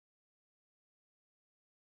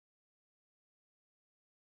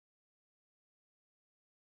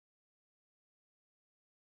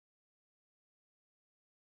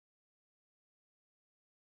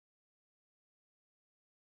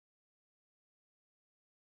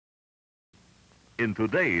In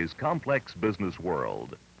today's complex business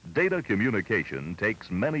world, data communication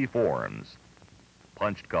takes many forms.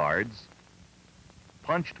 Punched cards,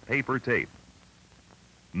 punched paper tape,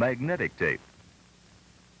 magnetic tape,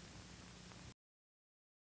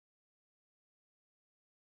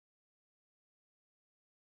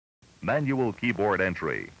 manual keyboard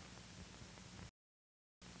entry,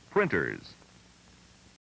 printers,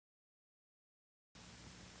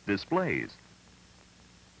 displays,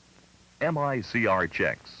 MICR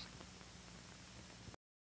checks.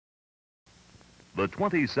 The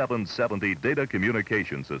 2770 data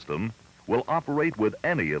communication system will operate with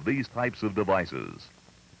any of these types of devices.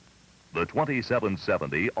 The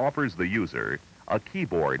 2770 offers the user a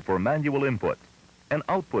keyboard for manual input, an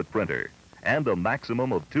output printer, and a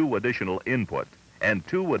maximum of 2 additional input and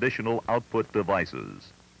 2 additional output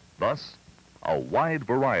devices. Thus, a wide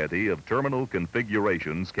variety of terminal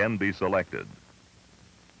configurations can be selected.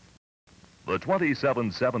 The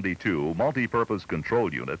 2772 multipurpose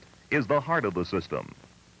control unit is the heart of the system.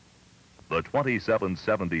 The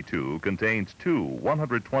 2772 contains 2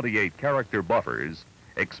 128-character buffers,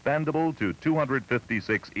 expandable to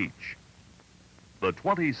 256 each. The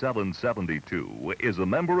 2772 is a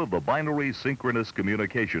member of the binary synchronous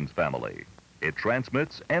communications family. It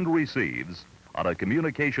transmits and receives on a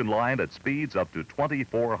communication line at speeds up to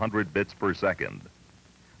 2400 bits per second.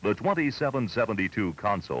 The 2772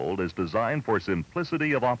 console is designed for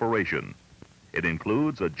simplicity of operation. It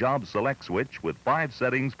includes a job select switch with 5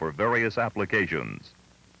 settings for various applications.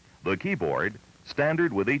 The keyboard,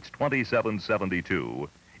 standard with each 2772,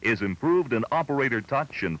 is improved in operator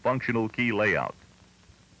touch and functional key layout.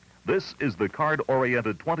 This is the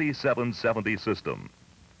card-oriented 2770 system.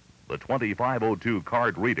 The 2502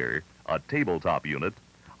 card reader, a tabletop unit,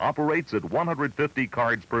 operates at 150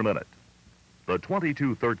 cards per minute. The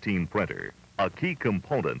 2213 printer, a key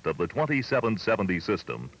component of the 2770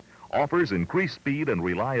 system, offers increased speed and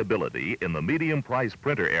reliability in the medium price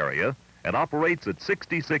printer area and operates at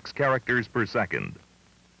 66 characters per second.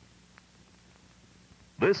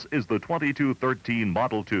 This is the 2213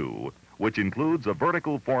 Model 2, which includes a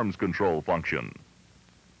vertical forms control function.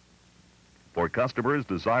 For customers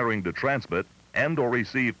desiring to transmit and or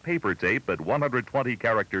receive paper tape at 120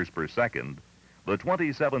 characters per second, the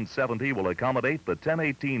 2770 will accommodate the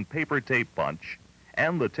 1018 paper tape punch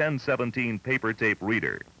and the 1017 paper tape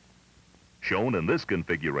reader. Shown in this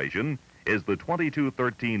configuration is the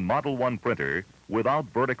 2213 Model 1 printer without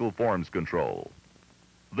vertical forms control.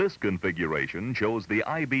 This configuration shows the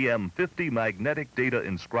IBM 50 magnetic data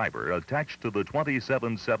inscriber attached to the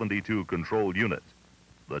 2772 control unit.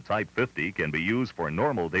 The Type 50 can be used for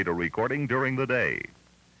normal data recording during the day.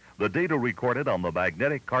 The data recorded on the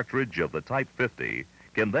magnetic cartridge of the Type 50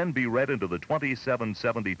 can then be read into the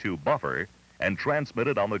 2772 buffer and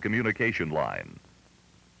transmitted on the communication line.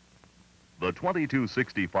 The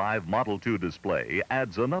 2265 Model 2 display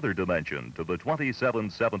adds another dimension to the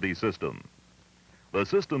 2770 system. The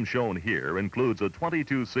system shown here includes a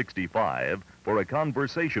 2265 for a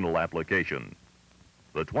conversational application.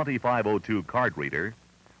 The 2502 card reader,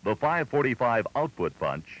 the 545 output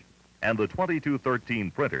punch, and the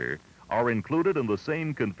 2213 printer are included in the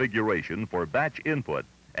same configuration for batch input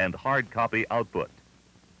and hard copy output.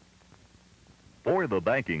 For the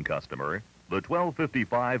banking customer, the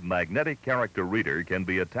 1255 magnetic character reader can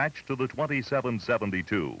be attached to the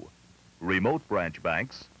 2772. Remote branch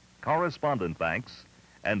banks, correspondent banks,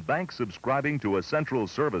 and banks subscribing to a central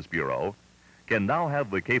service bureau can now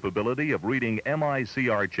have the capability of reading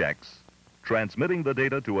MICR checks, transmitting the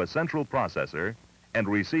data to a central processor, and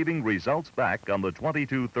receiving results back on the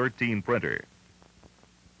 2213 printer.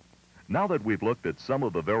 Now that we've looked at some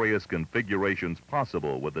of the various configurations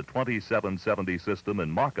possible with the 2770 system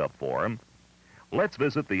in mock-up form, let's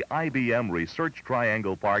visit the IBM Research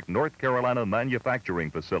Triangle Park, North Carolina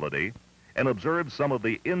manufacturing facility and observe some of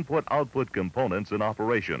the input-output components in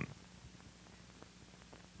operation.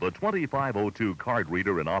 The 2502 card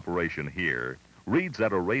reader in operation here reads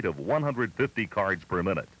at a rate of 150 cards per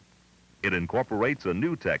minute. It incorporates a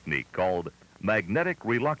new technique called magnetic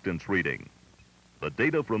reluctance reading. The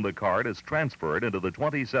data from the card is transferred into the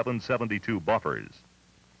 2772 buffers.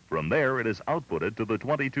 From there, it is outputted to the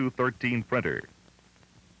 2213 printer.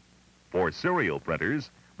 For serial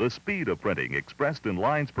printers, the speed of printing expressed in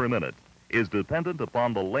lines per minute is dependent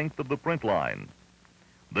upon the length of the print line.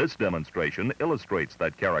 This demonstration illustrates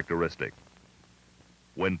that characteristic.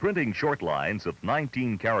 When printing short lines of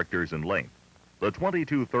 19 characters in length, the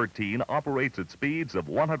 2213 operates at speeds of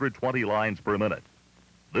 120 lines per minute.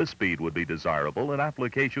 This speed would be desirable in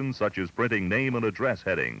applications such as printing name and address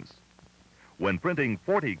headings. When printing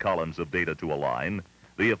 40 columns of data to a line,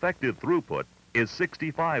 the effective throughput is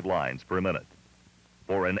 65 lines per minute.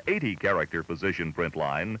 For an 80-character position print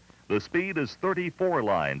line, the speed is 34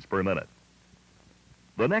 lines per minute.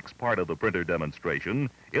 The next part of the printer demonstration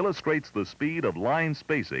illustrates the speed of line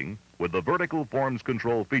spacing with the vertical forms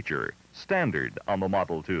control feature, standard on the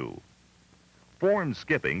Model 2. Form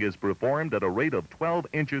skipping is performed at a rate of 12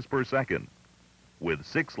 inches per second. With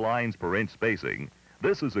 6 lines per inch spacing,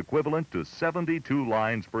 this is equivalent to 72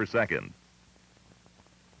 lines per second.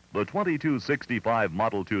 The 2265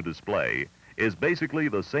 Model 2 display is basically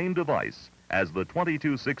the same device as the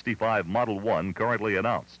 2265 Model 1 currently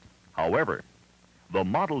announced. However, the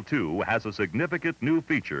Model 2 has a significant new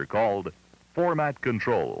feature called Format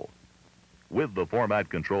Control. With the Format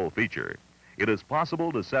Control feature, it is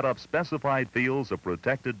possible to set up specified fields of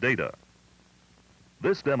protected data.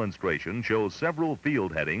 This demonstration shows several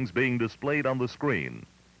field headings being displayed on the screen,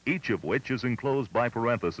 each of which is enclosed by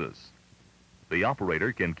parentheses. The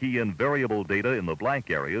operator can key in variable data in the blank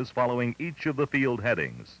areas following each of the field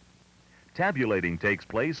headings. Tabulating takes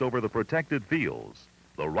place over the protected fields,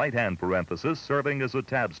 the right-hand parenthesis serving as a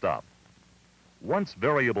tab stop. Once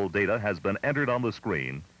variable data has been entered on the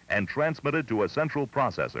screen and transmitted to a central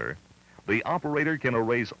processor, the operator can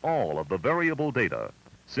erase all of the variable data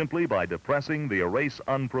simply by depressing the Erase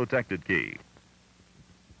Unprotected key.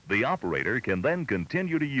 The operator can then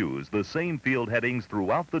continue to use the same field headings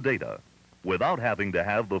throughout the data without having to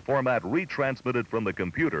have the format retransmitted from the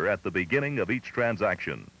computer at the beginning of each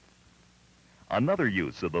transaction. Another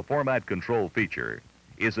use of the Format Control feature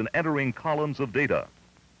is in entering columns of data.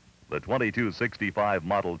 The 2265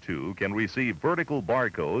 Model 2 can receive vertical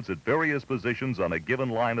barcodes at various positions on a given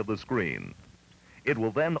line of the screen. It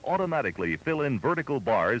will then automatically fill in vertical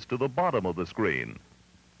bars to the bottom of the screen.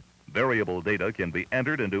 Variable data can be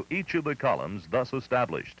entered into each of the columns thus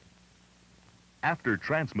established. After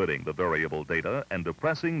transmitting the variable data and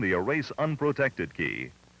depressing the Erase Unprotected key,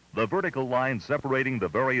 the vertical line separating the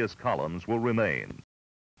various columns will remain.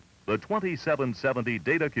 The 2770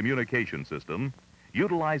 Data Communication System,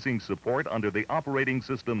 utilizing support under the Operating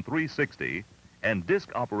System 360 and Disk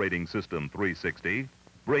Operating System 360,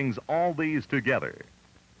 brings all these together.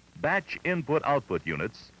 Batch input-output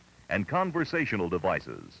units and conversational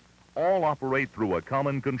devices all operate through a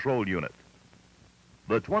common control unit.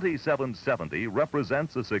 The 2770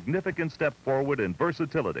 represents a significant step forward in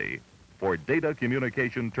versatility for data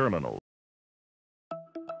communication terminals.